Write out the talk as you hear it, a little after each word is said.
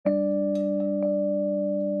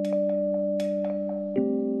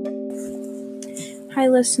Hi,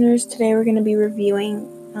 listeners. Today we're going to be reviewing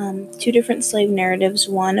two different slave narratives,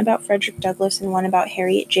 one about Frederick Douglass and one about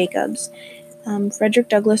Harriet Jacobs. Frederick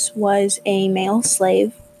Douglass was a male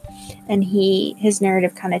slave, and his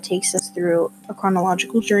narrative kind of takes us through a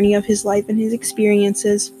chronological journey of his life and his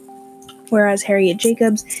experiences, whereas Harriet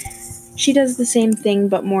Jacobs, she does the same thing,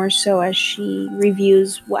 but more so as she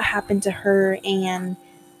reviews what happened to her, and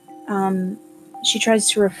she tries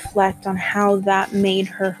to reflect on how that made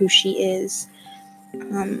her who she is.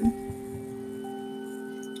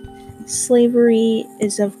 Slavery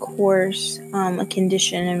is, of course, a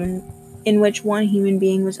condition in which one human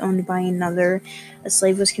being was owned by another. A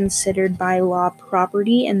slave was considered by law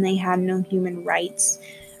property, and they had no human rights.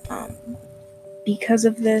 Because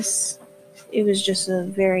of this, it was just a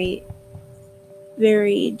very,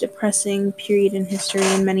 very depressing period in history,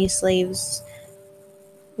 and many slaves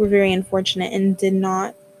were very unfortunate and did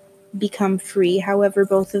not become free. However,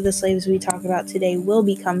 both of the slaves we talk about today will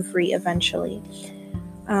become free eventually.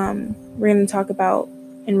 We're going to talk about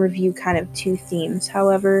and review kind of two themes.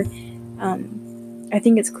 However, I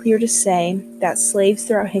think it's clear to say that slaves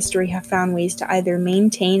throughout history have found ways to either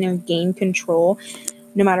maintain or gain control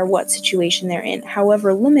no matter what situation they're in.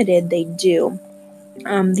 However limited, they do.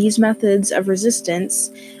 These methods of resistance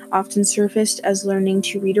often surfaced as learning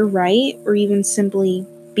to read or write, or even simply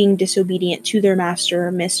being disobedient to their master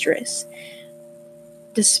or mistress.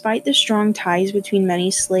 Despite the strong ties between many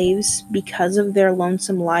slaves because of their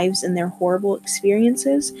lonesome lives and their horrible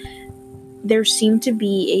experiences, there seemed to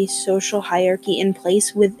be a social hierarchy in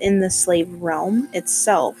place within the slave realm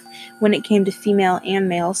itself when it came to female and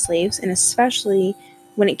male slaves, and especially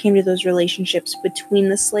when it came to those relationships between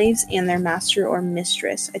the slaves and their master or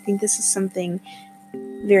mistress. I think this is something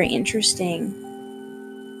very interesting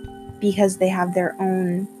because they have their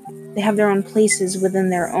own places within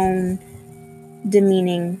their own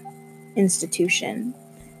demeaning institution.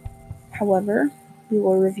 However, we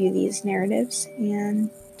will review these narratives and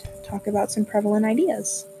talk about some prevalent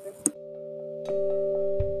ideas.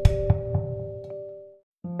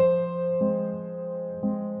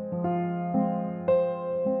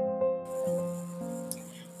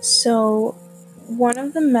 So, one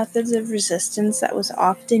of the methods of resistance that was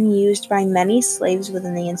often used by many slaves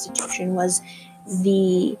within the institution was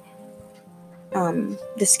the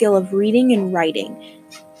skill of reading and writing.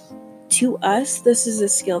 To us, this is a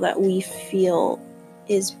skill that we feel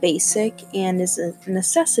is basic and is a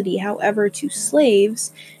necessity. However, to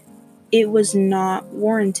slaves, it was not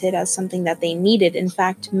warranted as something that they needed. In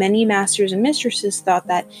fact, many masters and mistresses thought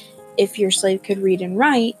that if your slave could read and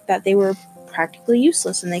write, that they were practically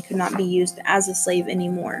useless and they could not be used as a slave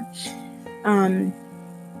anymore.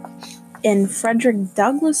 In Frederick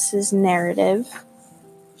Douglass's narrative,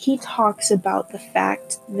 he talks about the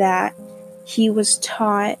fact that he was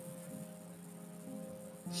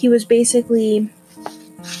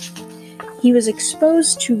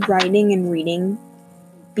exposed to writing and reading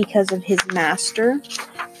because of his master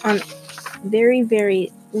on very,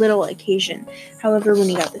 very little occasion. However, when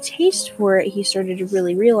he got the taste for it, he started to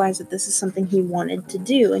really realize that this is something he wanted to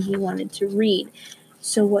do, and he wanted to read.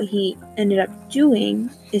 So what he ended up doing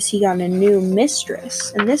is he got a new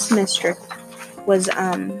mistress, and this mistress was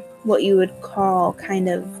what you would call kind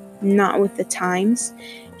of not with the times.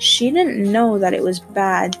 She didn't know that it was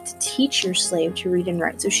bad to teach your slave to read and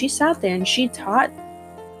write. So she sat there and she taught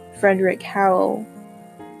Frederick how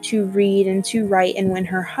to read and to write. And when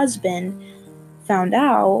her husband found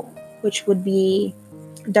out, which would be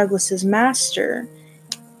Douglass's master,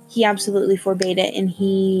 he absolutely forbade it. And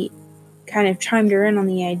he kind of chimed her in on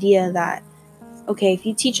the idea that, okay, if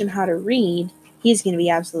you teach him how to read, he's going to be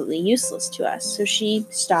absolutely useless to us. So she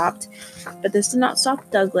stopped, but this did not stop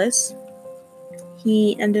Douglass.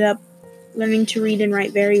 He ended up learning to read and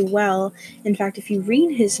write very well. In fact, if you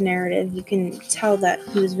read his narrative, you can tell that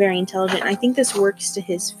he was very intelligent. I think this works to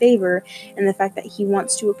his favor in the fact that he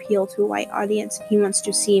wants to appeal to a white audience. He wants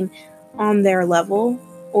to seem on their level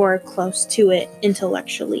or close to it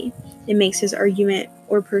intellectually. It makes his argument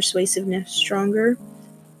or persuasiveness stronger.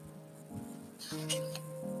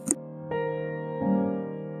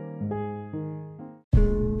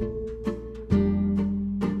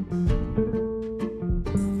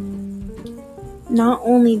 Not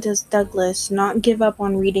only does Douglass not give up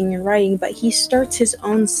on reading and writing, but he starts his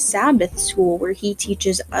own Sabbath school where he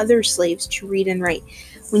teaches other slaves to read and write.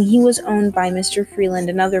 When he was owned by Mr. Freeland,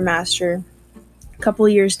 another master, a couple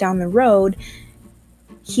years down the road,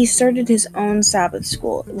 He started his own Sabbath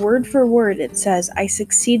school. Word for word, it says, "I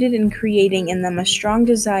succeeded in creating in them a strong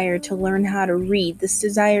desire to learn how to read. This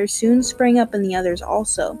desire soon sprang up in the others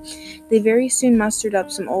also. They very soon mustered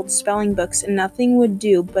up some old spelling books, and nothing would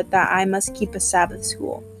do but that I must keep a Sabbath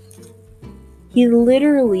school." He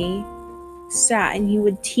literally sat and he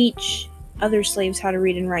would teach other slaves how to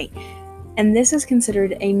read and write. And this is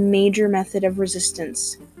considered a major method of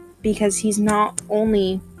resistance, because he's not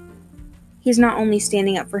only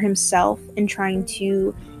standing up for himself and trying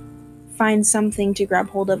to find something to grab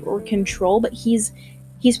hold of or control, but he's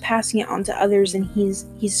passing it on to others, and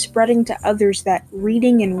he's spreading to others that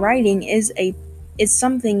reading and writing is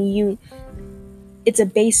something it's a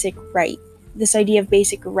basic right. This idea of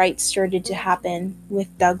basic rights started to happen with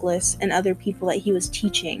Douglass and other people that he was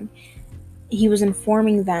teaching. He was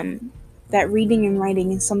informing them that reading and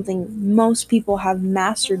writing is something most people have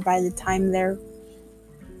mastered by the time they're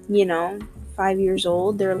 5 years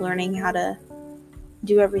old. They're learning how to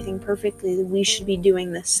do everything perfectly. We should be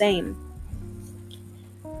doing the same.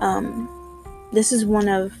 This is one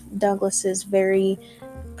of Douglass's very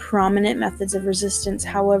prominent methods of resistance.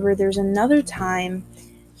 However, there's another time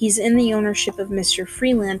he's in the ownership of Mr.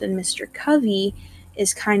 Freeland, and Mr. Covey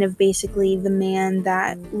is kind of basically the man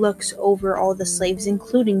that looks over all the slaves,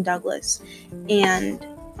 including Douglass. And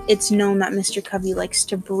it's known that Mr. Covey likes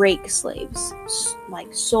to break slaves,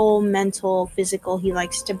 like soul, mental, physical. He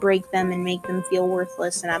likes to break them and make them feel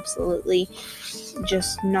worthless and absolutely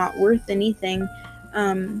just not worth anything.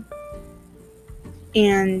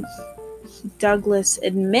 And Douglass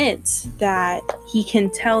admits that he can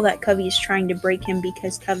tell that Covey is trying to break him,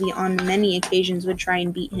 because Covey on many occasions would try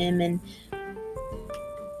and beat him and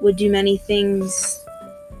would do many things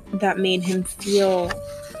that made him feel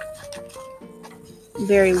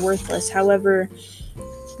very worthless. However,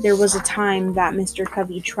 there was a time that Mr.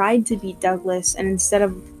 Covey tried to beat Douglass, and instead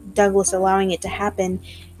of Douglass allowing it to happen,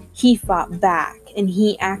 he fought back, and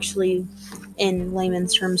he actually, in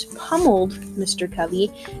layman's terms, pummeled Mr.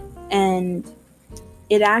 Covey, and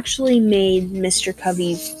it actually made Mr.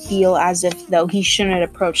 Covey feel as if though he shouldn't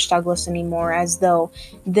approach Douglass anymore, as though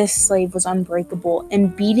this slave was unbreakable.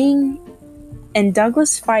 And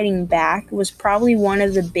Douglass fighting back was probably one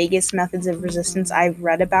of the biggest methods of resistance I've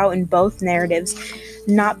read about in both narratives.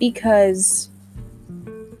 Not because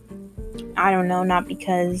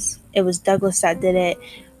it was Douglass that did it,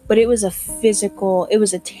 but it was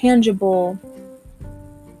a tangible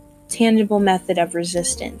method of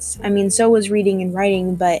resistance. I mean, so was reading and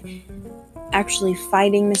writing, but actually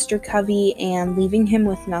fighting Mr. Covey and leaving him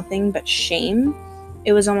with nothing but shame,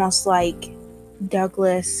 it was almost like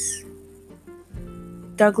Douglass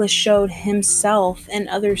showed himself and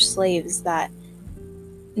other slaves that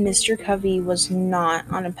Mr. Covey was not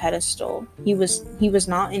on a pedestal. He was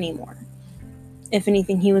not anymore. If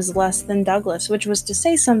anything, he was less than Douglass, which was to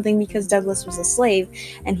say something, because Douglass was a slave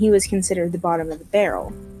and he was considered the bottom of the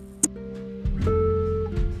barrel.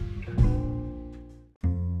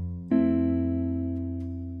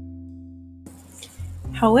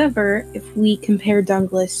 However, if we compare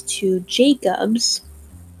Douglass to Jacobs,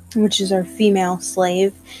 which is our female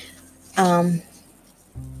slave,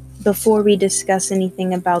 before we discuss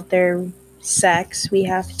anything about their sex, we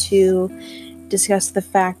have to discuss the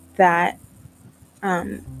fact that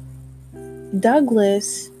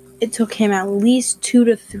Douglass, it took him at least two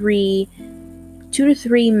to three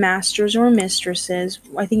masters or mistresses.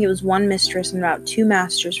 I think it was one mistress and about 2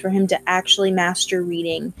 masters for him to actually master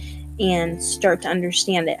reading and start to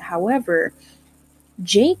understand it. However,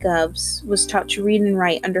 Jacobs was taught to read and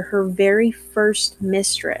write under her very first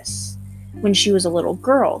mistress when she was a little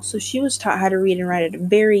girl. So she was taught how to read and write at a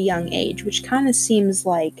very young age, which kind of seems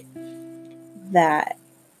like that,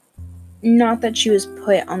 not that she was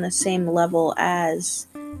put on the same level as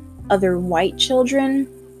other white children,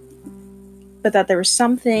 but that there was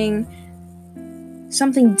something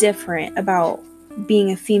different about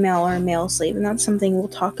being a female or a male slave, and that's something we'll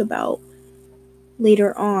talk about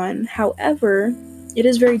later on. However, it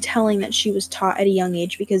is very telling that she was taught at a young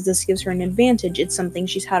age, because this gives her an advantage. It's something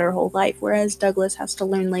she's had her whole life, whereas Douglass has to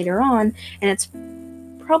learn later on, and it's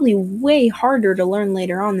probably way harder to learn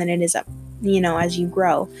later on than it is as you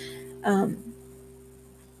grow.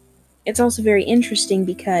 It's also very interesting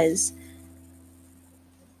because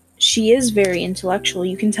she is very intellectual.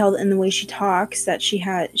 You can tell in the way she talks that she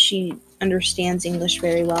understands English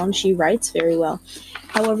very well, and she writes very well.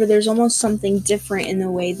 However, there's almost something different in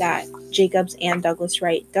the way that Jacobs and Douglass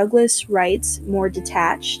write. Douglass writes more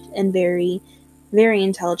detached and very, very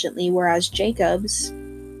intelligently, whereas Jacobs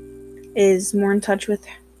is more in touch with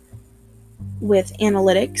with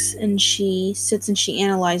analytics, and she sits and she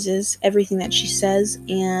analyzes everything that she says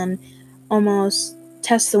and almost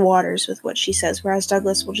tests the waters with what she says, whereas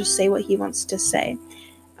Douglas will just say what he wants to say.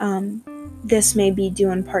 This may be due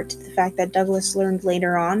in part to the fact that Douglas learned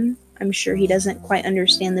later on. I'm sure he doesn't quite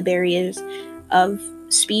understand the barriers of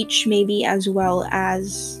speech, maybe as well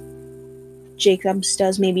as Jacobs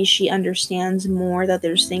does. Maybe she understands more that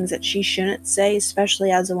there's things that she shouldn't say, especially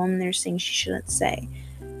as a woman, there's things she shouldn't say.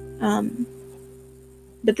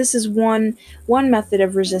 But this is one method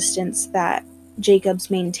of resistance that Jacobs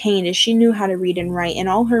maintained, is she knew how to read and write, and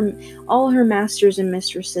all her masters and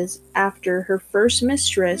mistresses after her first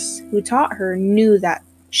mistress who taught her knew that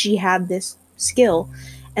she had this skill,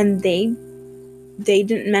 and they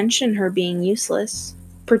didn't mention her being useless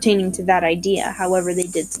pertaining to that idea. However, they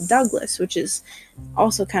did to Douglas, which is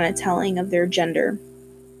also kind of telling of their gender.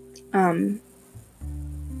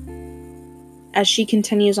 As she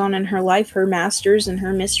continues on in her life, her masters and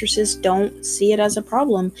her mistresses don't see it as a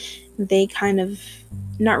problem. They kind of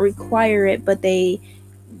not require it, but they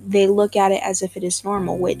look at it as if it is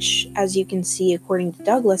normal, which, as you can see, according to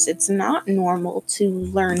Douglas, it's not normal to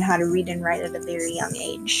learn how to read and write at a very young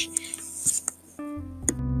age.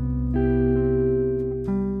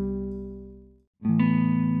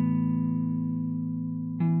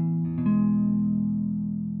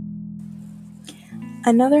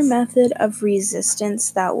 Another method of resistance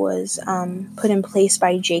that was put in place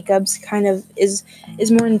by Jacobs kind of is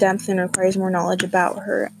more in depth and requires more knowledge about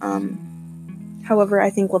her. However, I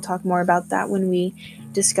think we'll talk more about that when we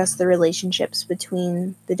discuss the relationships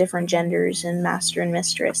between the different genders and master and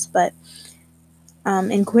mistress. But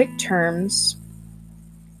in quick terms,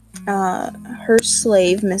 her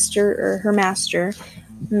slave, her master,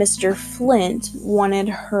 Mr. Flint, wanted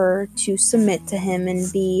her to submit to him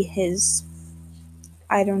and be his,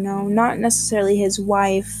 I don't know, not necessarily his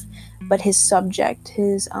wife, but his subject,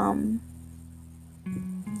 his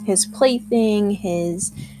plaything,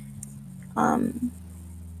 his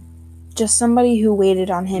just somebody who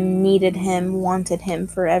waited on him, needed him, wanted him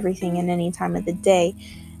for everything and any time of the day.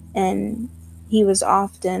 And he was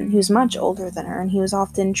much older than her, and he was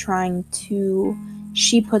often trying to,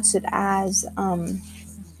 she puts it as,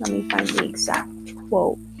 let me find the exact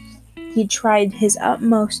quote. He tried his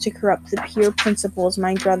utmost to corrupt the pure principles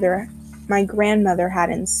my grandmother had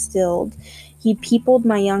instilled. He peopled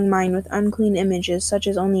my young mind with unclean images, such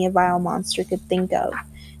as only a vile monster could think of.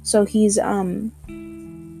 So he's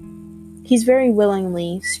very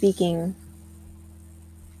willingly speaking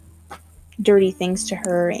dirty things to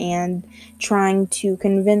her and trying to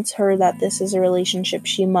convince her that this is a relationship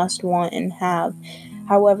she must want and have.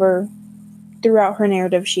 However, throughout her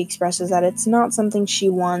narrative, she expresses that it's not something she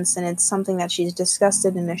wants, and it's something that she's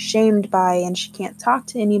disgusted and ashamed by, and she can't talk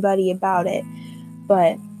to anybody about it.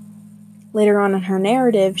 But later on in her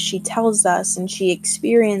narrative, she tells us, and she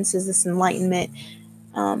experiences this enlightenment.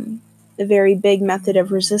 A very big method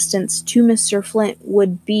of resistance to Mr. Flint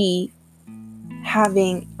would be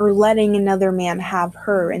having or letting another man have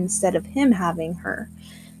her instead of him having her.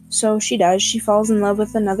 So she does. She falls in love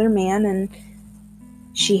with another man, and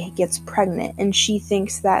she gets pregnant, and she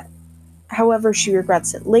thinks that, however, she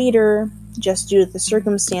regrets it later, just due to the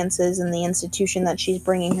circumstances and the institution that she's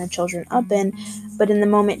bringing her children up in. But in the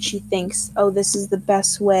moment, she thinks, oh, this is the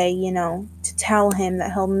best way, to tell him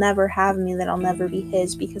that he'll never have me, that I'll never be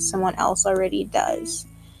his, because someone else already does.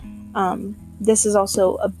 This is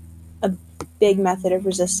also a big method of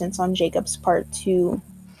resistance on Jacob's part to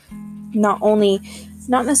not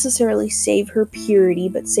necessarily save her purity,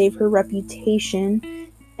 but save her reputation,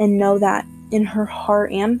 and know that in her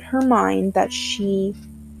heart and her mind that she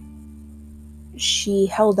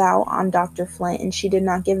held out on Dr. Flint, and she did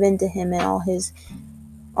not give in to him and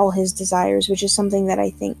all his desires, which is something that I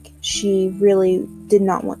think she really did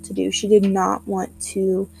not want to do. She did not want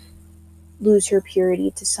to lose her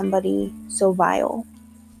purity to somebody so vile.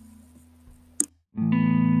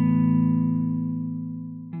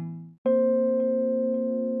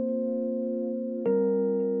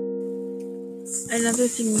 Another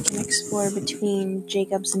thing we can explore between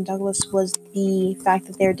Jacobs and Douglas was the fact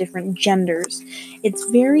that they're different genders. It's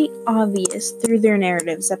very obvious through their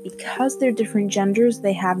narratives that because they're different genders,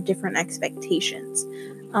 they have different expectations.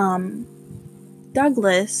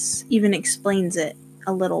 Douglas even explains it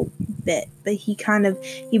a little bit, but he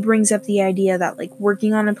brings up the idea that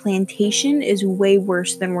working on a plantation is way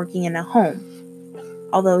worse than working in a home.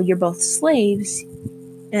 Although you're both slaves,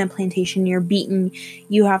 in a plantation you're beaten,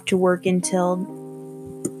 you have to work until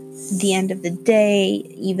the end of the day.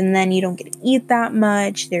 Even then, you don't get to eat that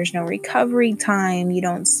much. There's no recovery time. You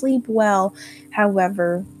don't sleep well.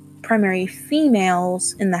 However, primary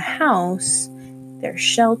females in the house, they're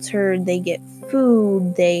sheltered, they get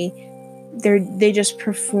food, they just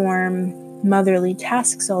perform motherly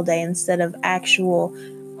tasks all day instead of actual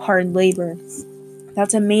hard labor.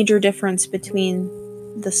 That's a major difference between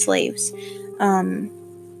the slaves.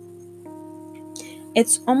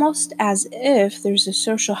 It's almost as if there's a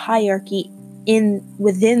social hierarchy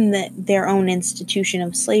within their own institution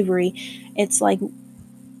of slavery. It's like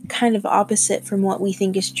kind of opposite from what we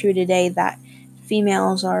think is true today, that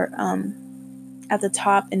females are at the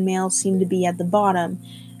top and males seem to be at the bottom.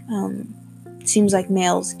 Seems like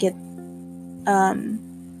males get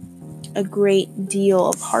a great deal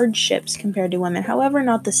of hardships compared to women. However,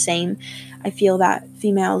 not the same. I feel that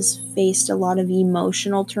females faced a lot of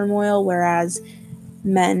emotional turmoil, whereas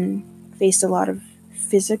men faced a lot of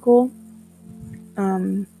physical.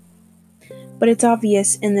 But it's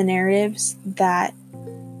obvious in the narratives that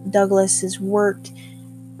Douglas has worked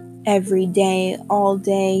every day, all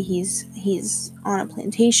day. He's on a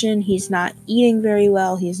plantation. He's not eating very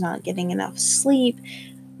well. He's not getting enough sleep.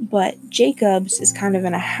 But Jacobs is kind of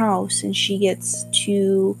in a house, and she gets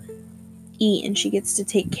to eat, and she gets to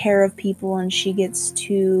take care of people, and she gets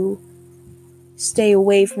to stay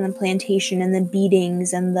away from the plantation and the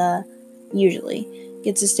beatings and usually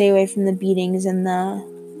gets to stay away from the beatings and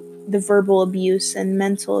the verbal abuse and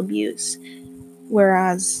mental abuse.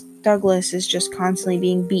 Whereas Douglas is just constantly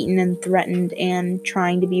being beaten and threatened and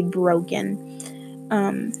trying to be broken.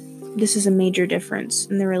 This is a major difference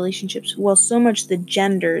in the relationships. Well, so much the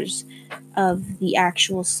genders of the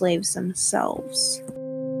actual slaves themselves.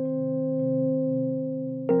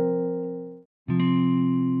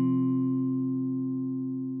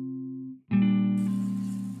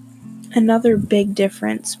 Another big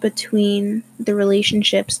difference between the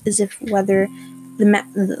relationships is whether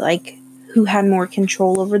who had more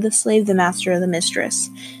control over the slave, the master or the mistress.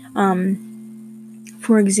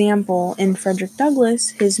 For example, in Frederick Douglass,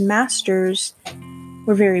 his masters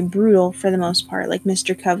were very brutal for the most part. Like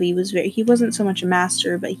Mr. Covey he wasn't so much a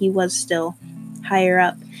master, but he was still higher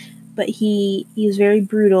up. But he was very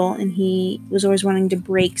brutal, and he was always wanting to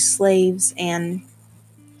break slaves and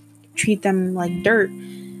treat them like dirt.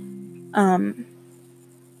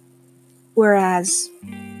 Whereas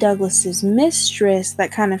Douglas's mistress,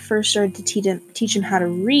 that kind of first started to teach him how to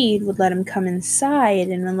read, would let him come inside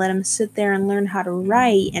and would let him sit there and learn how to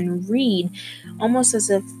write and read, almost as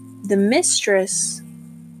if the mistress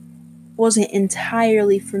wasn't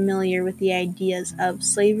entirely familiar with the ideas of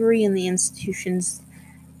slavery and the institutions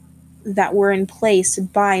that were in place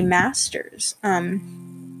by masters.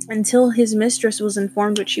 Until his mistress was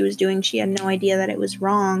informed what she was doing, she had no idea that it was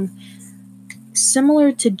wrong.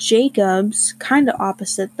 Similar to Jacobs, kind of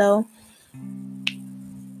opposite though,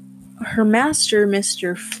 her master,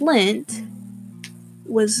 Mr. Flint,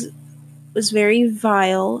 was very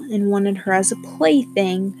vile and wanted her as a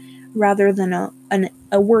plaything rather than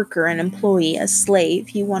a worker, an employee, a slave.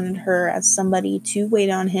 He wanted her as somebody to wait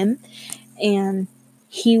on him, and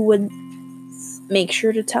he would make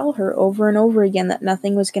sure to tell her over and over again that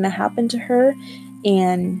nothing was going to happen to her,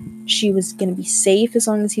 and she was going to be safe as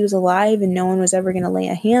long as he was alive, and no one was ever going to lay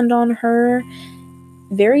a hand on her.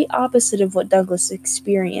 Very opposite of what Douglas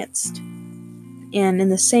experienced. And in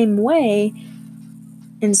the same way,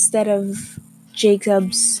 instead of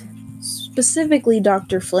Jacobs, specifically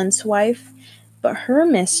Dr. Flint's wife, but her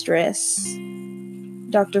mistress,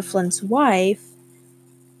 Dr. Flint's wife,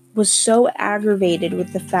 was so aggravated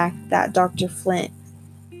with the fact that Dr. Flint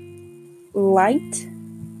liked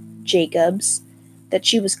Jacobs that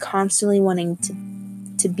she was constantly wanting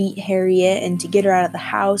to beat Harriet and to get her out of the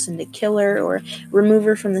house and to kill her or remove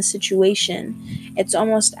her from the situation. It's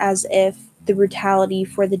almost as if the brutality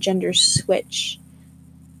for the genders switch.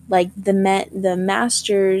 Like the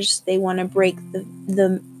masters, they want to break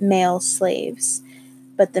the male slaves,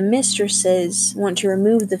 but the mistresses want to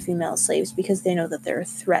remove the female slaves because they know that they're a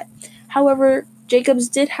threat. However, Jacobs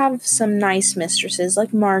did have some nice mistresses,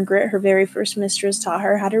 like Margaret. Her very first mistress taught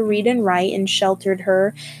her how to read and write and sheltered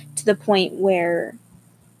her to the point where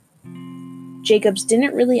Jacobs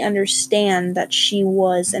didn't really understand that she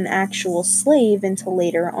was an actual slave until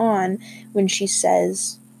later on, when she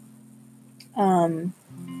says,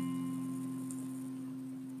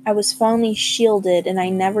 I was fondly shielded, and I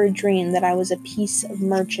never dreamed that I was a piece of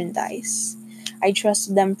merchandise. I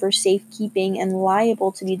trusted them for safekeeping and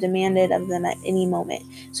liable to be demanded of them at any moment.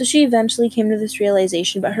 So she eventually came to this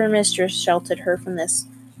realization, but her mistress sheltered her from this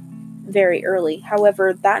very early.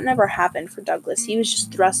 However, that never happened for Douglas. He was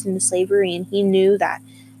just thrust into slavery, and he knew that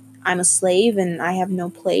I'm a slave and I have no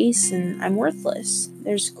place and I'm worthless.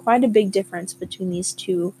 There's quite a big difference between these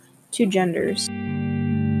two genders.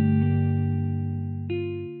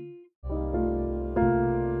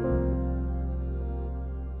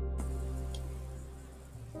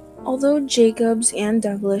 Although Jacobs and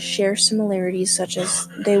Douglas share similarities such as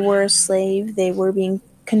they were a slave, they were being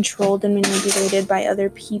controlled and manipulated by other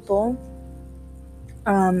people,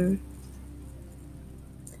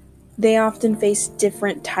 they often face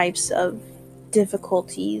different types of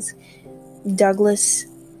difficulties. Douglas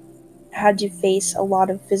had to face a lot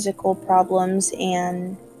of physical problems,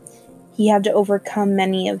 and he had to overcome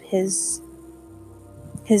many of his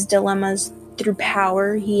dilemmas through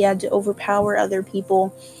power. He had to overpower other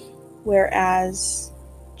people, whereas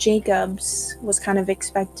Jacobs was kind of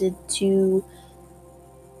expected to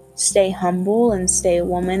stay humble and stay a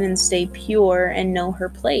woman and stay pure and know her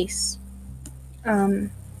place.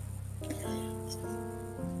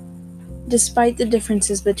 Despite the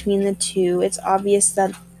differences between the two, it's obvious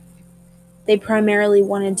that they primarily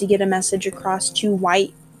wanted to get a message across to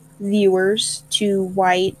white viewers, to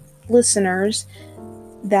white listeners,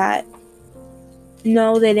 that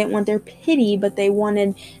no, they didn't want their pity, but they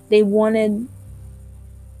wanted their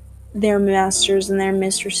masters and their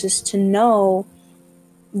mistresses to know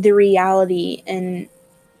the reality and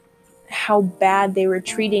how bad they were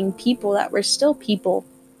treating people that were still people.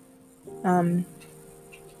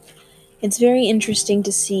 It's very interesting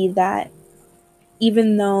to see that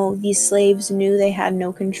even though these slaves knew they had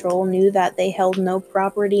no control, knew that they held no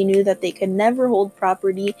property, knew that they could never hold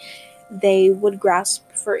property, they would grasp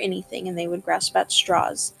for anything, and they would grasp at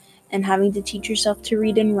straws. And having to teach yourself to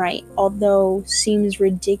read and write, although seems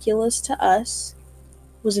ridiculous to us,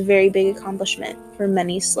 was a very big accomplishment for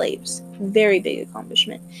many slaves. Very big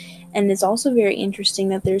accomplishment. And it's also very interesting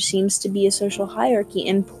that there seems to be a social hierarchy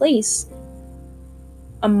in place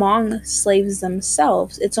among slaves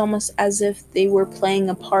themselves. It's almost as if they were playing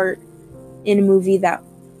a part in a movie that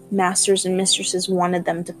masters and mistresses wanted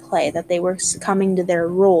them to play, that they were succumbing to their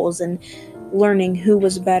roles and learning who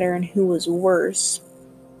was better and who was worse.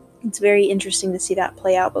 It's very interesting to see that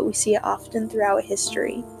play out, but we see it often throughout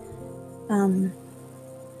history. It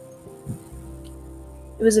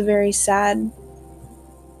was a very sad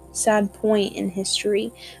point in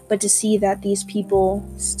history, but to see that these people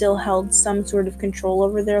still held some sort of control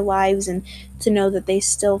over their lives, and to know that they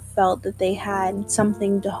still felt that they had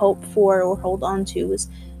something to hope for or hold on to, was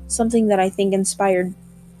something that I think inspired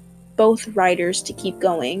both writers to keep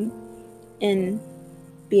going and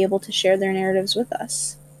be able to share their narratives with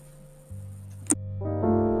us.